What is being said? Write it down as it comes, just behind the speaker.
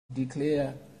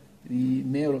declare the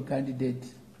mayoral candidate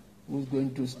who's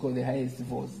going to score the highest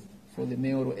votes for the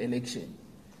mayoral election.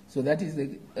 So that is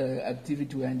the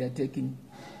activity we're undertaking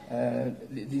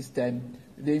this time.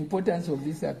 The importance of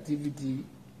this activity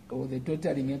or the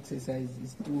totaling exercise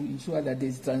is to ensure that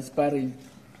there's transparency.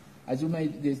 As you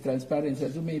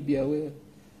may be aware,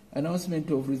 announcement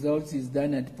of results is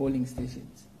done at polling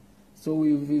stations. So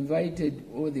we've invited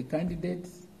all the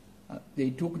candidates. They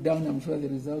took down, I'm sure, the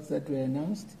results that were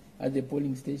announced at the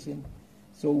polling station.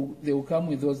 So they will come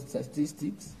with those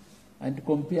statistics and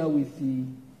compare with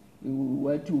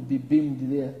what will be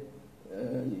beamed there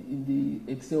in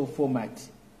the Excel format,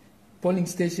 polling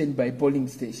station by polling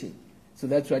station. So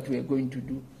that's what we are going to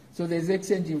do. So there's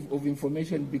exchange of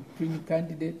information between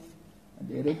candidates and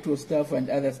the electoral staff and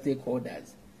other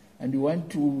stakeholders. And we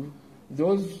want to,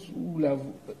 those who have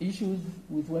issues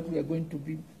with what we are going to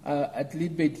be at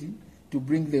liberty to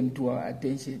bring them to our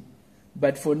attention.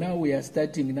 But for now, we are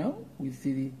starting now with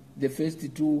the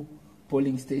first two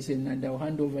polling stations, and I'll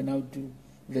hand over now to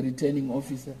the returning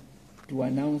officer to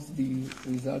announce the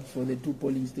results for the two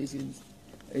polling stations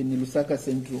in the Lusaka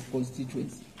Central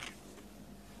constituency.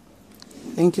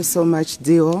 Thank you so much,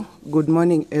 Dio. Good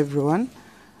morning, everyone.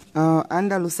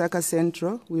 Under Lusaka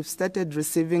Central, we've started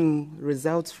receiving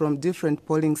results from different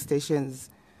polling stations.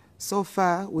 So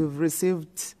far, we've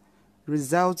received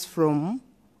results from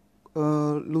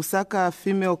Lusaka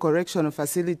Female Correctional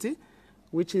Facility,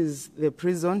 which is the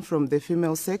prison from the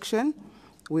female section.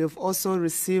 We have also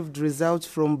received results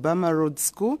from Bama Road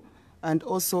School and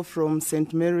also from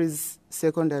St. Mary's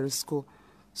Secondary School.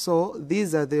 So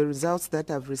these are the results that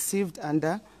I've received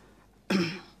under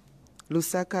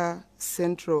Lusaka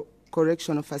Central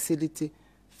Correctional Facility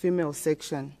female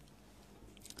section.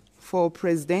 For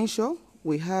presidential,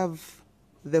 we have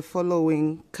the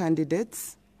following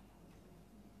candidates.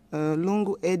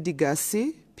 Lungu Edgar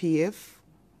C, PF,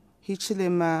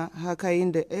 Hichilema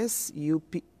Hakainde S,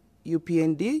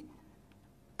 UPND,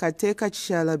 Kateka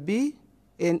Chalabi,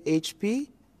 NHP,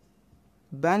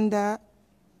 Banda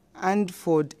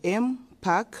Andford M,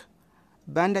 PAC,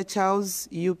 Banda Charles,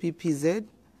 UPPZ,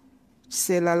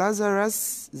 Sela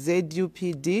Lazarus,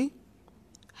 ZUPD,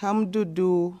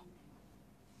 Hamdudu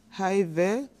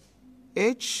Haive,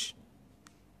 H,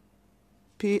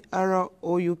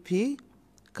 PROUP,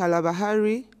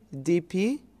 Kalabahari,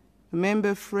 DP,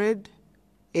 Member Fred,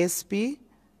 SP,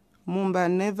 Mumba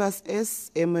Nevas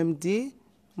S, MMD,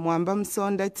 Mwamba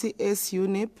Msonda TS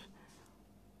UNIP,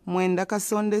 Mwenda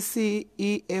Kasonde C,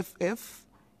 EFF,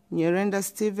 Nyerenda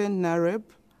Stephen Nareb,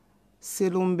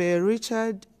 Silumbe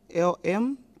Richard,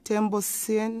 LM, Tembo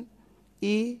Sien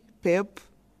E, PEP,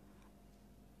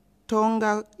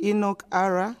 Tonga Enoch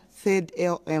Ara, 3rd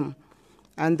LM.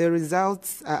 And the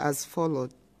results are as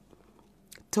followed.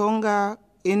 Tonga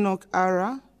Enoch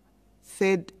Ara,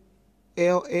 3rd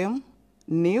LM,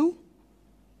 new.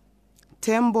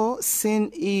 Tembo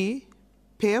Sin E,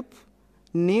 PEP,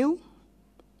 new.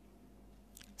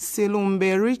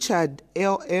 Silumbe Richard,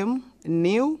 LM,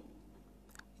 new.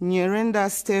 Nyerenda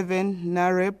Steven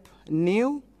Narep,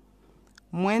 new.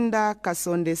 Mwenda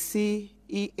Kasonde C,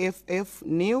 EFF,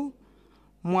 new.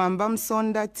 Mwamba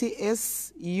Msonda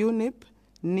TS, UNIP,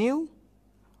 new.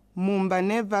 Mumba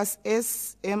Nevas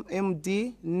S,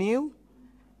 MMD, new.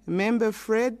 Member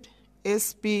Fred,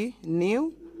 SP,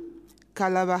 new.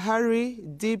 Kalabahari,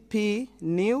 DP,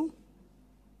 new.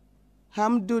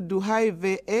 Hamdu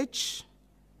Duhaive H,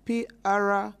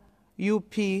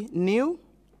 PRUP, new.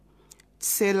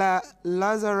 Sela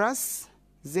Lazarus,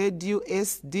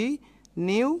 ZUSD,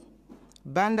 new.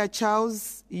 Banda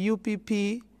Charles,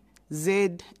 UPP,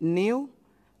 Z, new.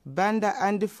 Banda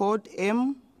Andiford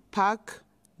M, PAC,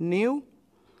 new.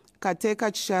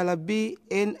 Kateka Chalabi,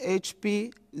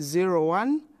 NHP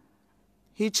 01.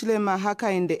 Hichlema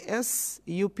Hakainde S,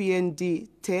 UPND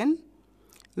 10.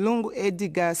 Lungu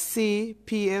Edgar C,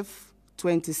 PF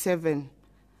 27.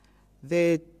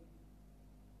 The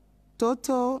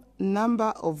total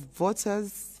number of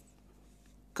voters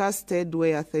casted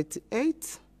were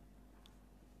 38.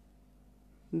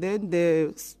 Then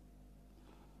the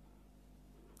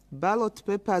ballot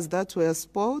papers that were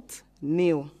spoiled,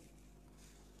 nil.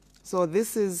 So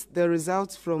this is the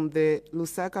results from the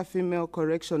Lusaka Female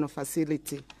Correctional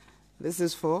Facility. This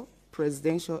is for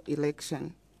presidential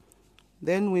election.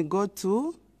 Then we go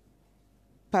to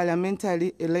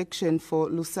parliamentary election for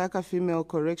Lusaka Female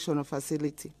Correctional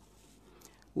Facility.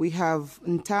 We have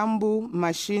Ntambu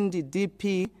Mashindi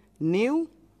DP, new.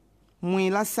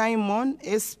 Mwila Simon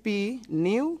SP,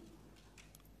 new.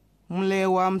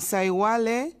 Mlewa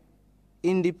Msaiwale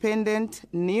Independent,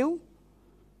 new.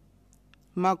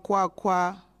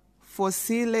 Makwakwa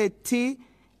Fosile T,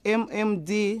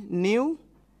 MMD New,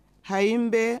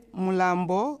 Haimbe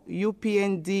Mulambo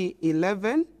UPND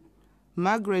 11,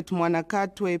 Margaret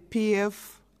Mwanakatwe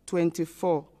PF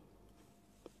 24.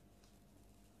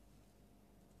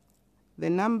 The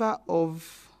number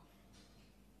of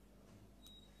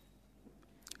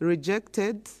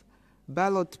rejected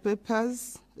ballot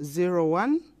papers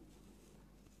 01.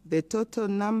 The total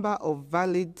number of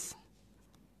valid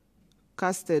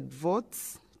casted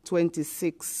votes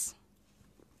 26.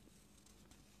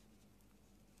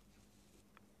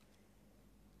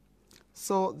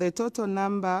 So the total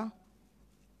number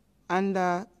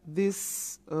under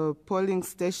this polling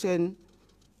station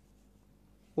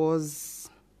was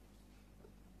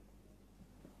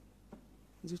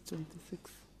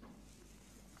 26.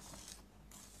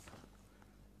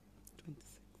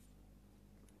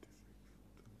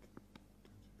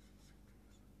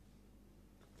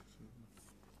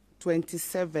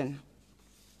 27.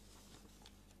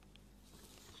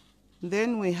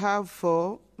 Then we have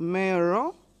for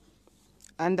mayoral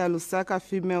under Lusaka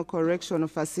Female Correctional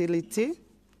Facility,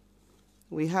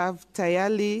 we have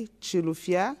Tayali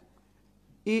Chilufya,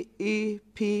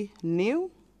 EEP New,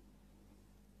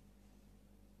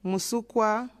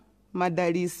 Musukwa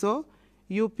Madaliso,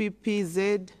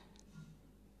 UPPZ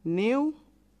New,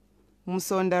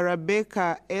 Musonda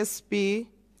Rebecca SP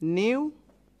New,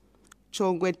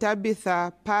 Chongwe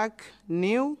Tabitha Park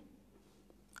New,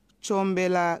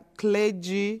 Chombela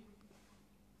Clergy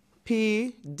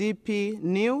PDP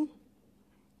New,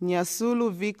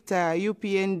 Nyasulu Victor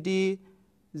UPND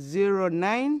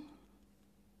 09,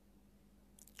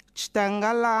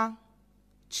 Chitangala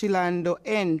Chilando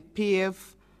N PF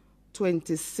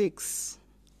 26.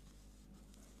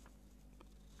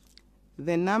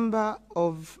 The number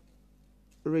of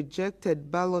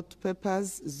rejected ballot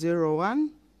papers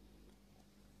 01.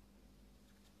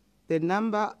 The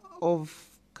number of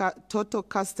total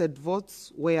casted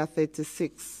votes were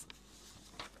 36.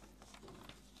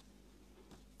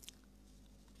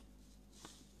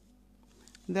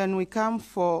 Then we come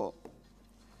for,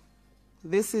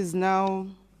 this is now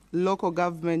local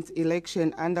government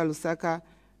election under Lusaka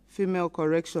Female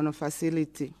Correctional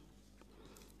Facility.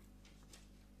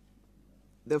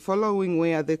 The following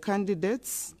were the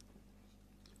candidates: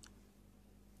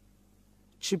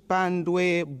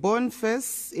 Chipandwe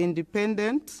Boniface,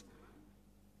 Independent,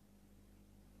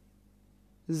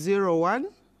 01.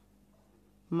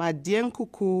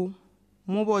 Madienkuku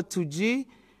Mubotuji,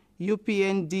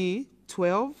 UPND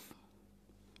 12.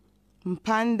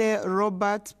 Mpande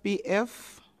Robert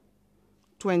PF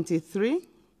 23.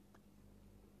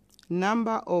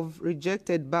 Number of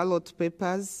rejected ballot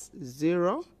papers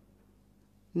 0.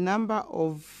 Number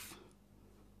of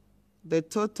the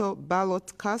total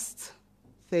ballot cast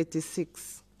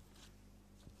 36.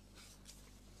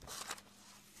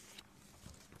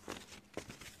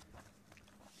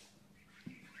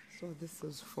 So this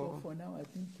is for... So for now, I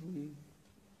think we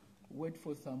wait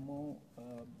for some more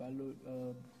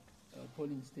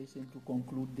polling station to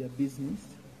conclude their business,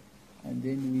 and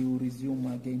then we will resume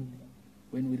again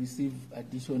when we receive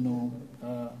additional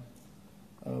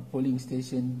polling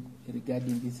station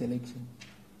regarding this election.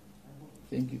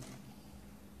 Thank you.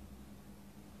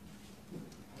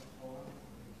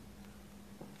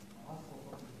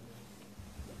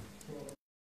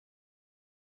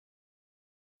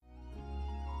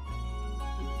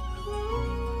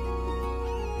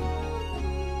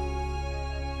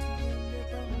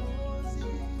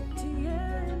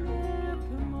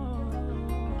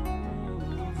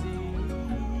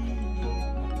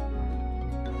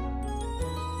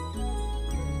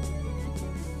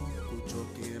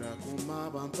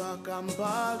 Mpaka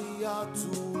mbali ya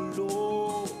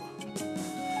tulo,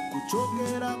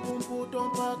 kuchokera kumputo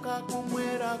mpaka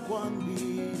kumwera kwa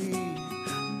mbili,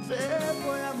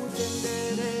 pepo ya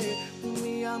mutendere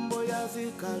miyambo ya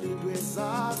zikalidwe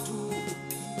zatu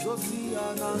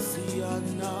zosiyana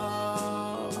siyana.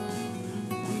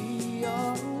 We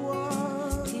are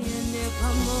one. Tiene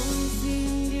pamozi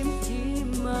ndi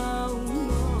mtima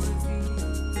umozi.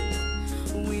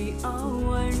 We are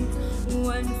one.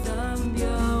 One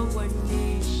Zambia, one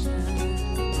nation.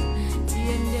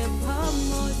 Tiende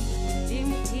pamoja,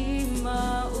 imtima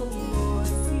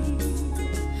umozi.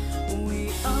 We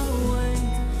are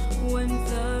one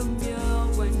Zambia,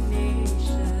 one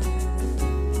nation.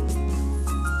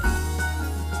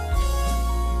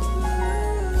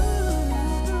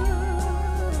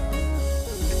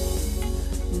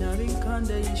 Nabi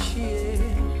nkanda ishie,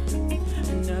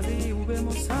 nabi ube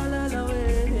musala lawe.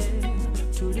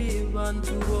 Tuli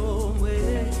bantu bomwe,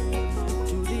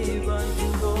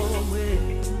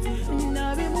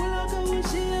 nabi mulaka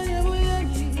ushia ya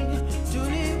buyaki,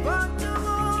 tuli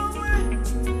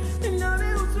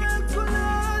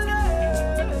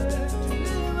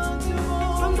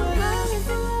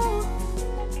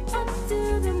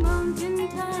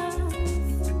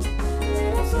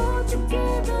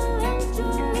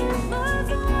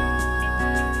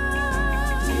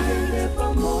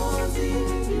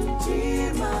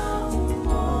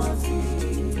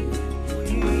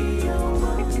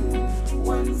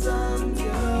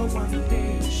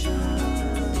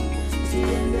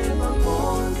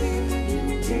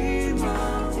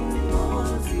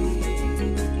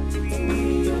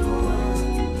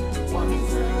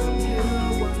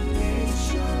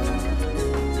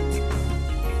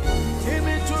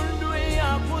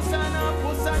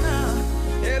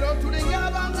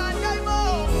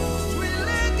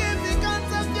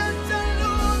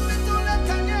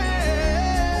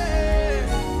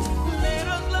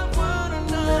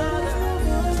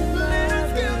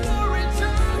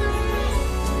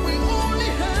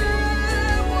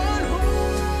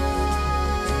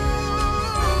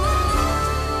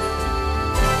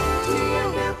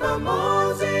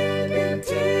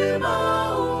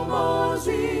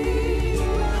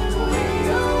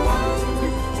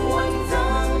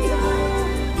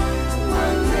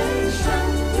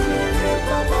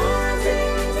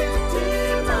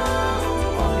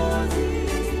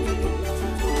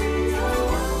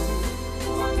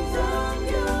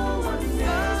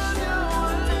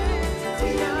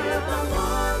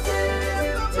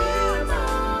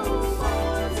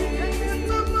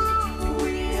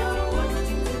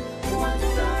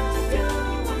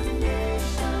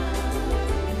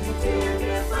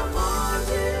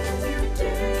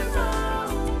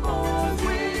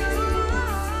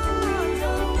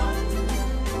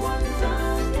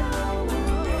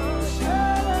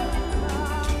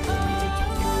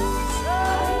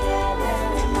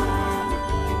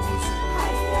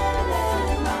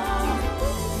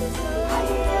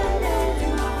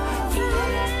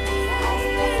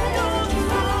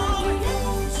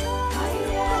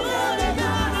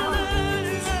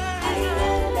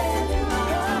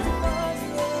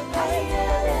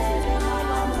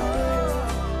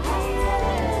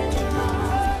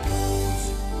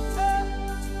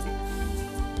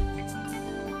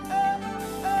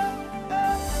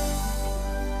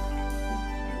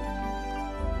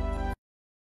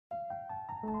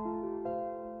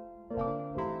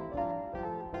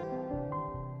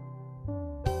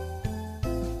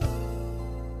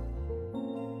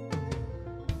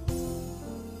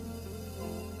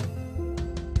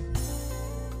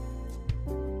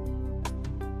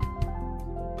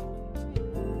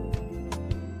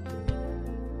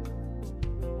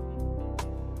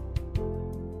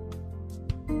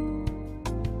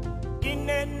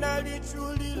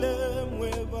Nalichulile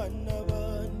mwe bana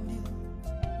bandi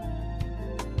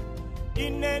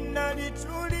Ine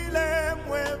nalichulile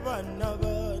mwe bana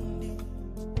bandi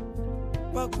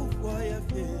Pakufwa ya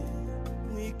fe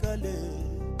mwikale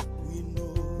wino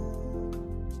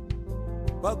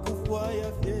Pakufwa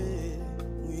ya fe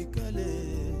mwikale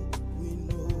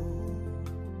wino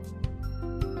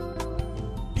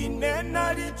Ine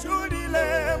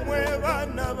nalichulile mwe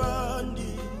bana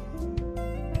bandi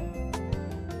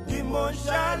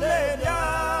Monshale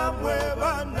ya mwe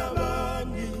bana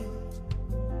bandi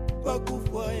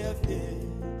Pakufwa ya fe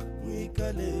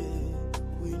mwikale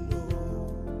wino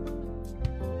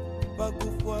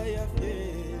Pakufwa ya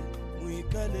fe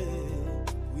mwikale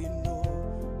wino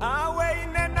Awe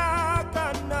ine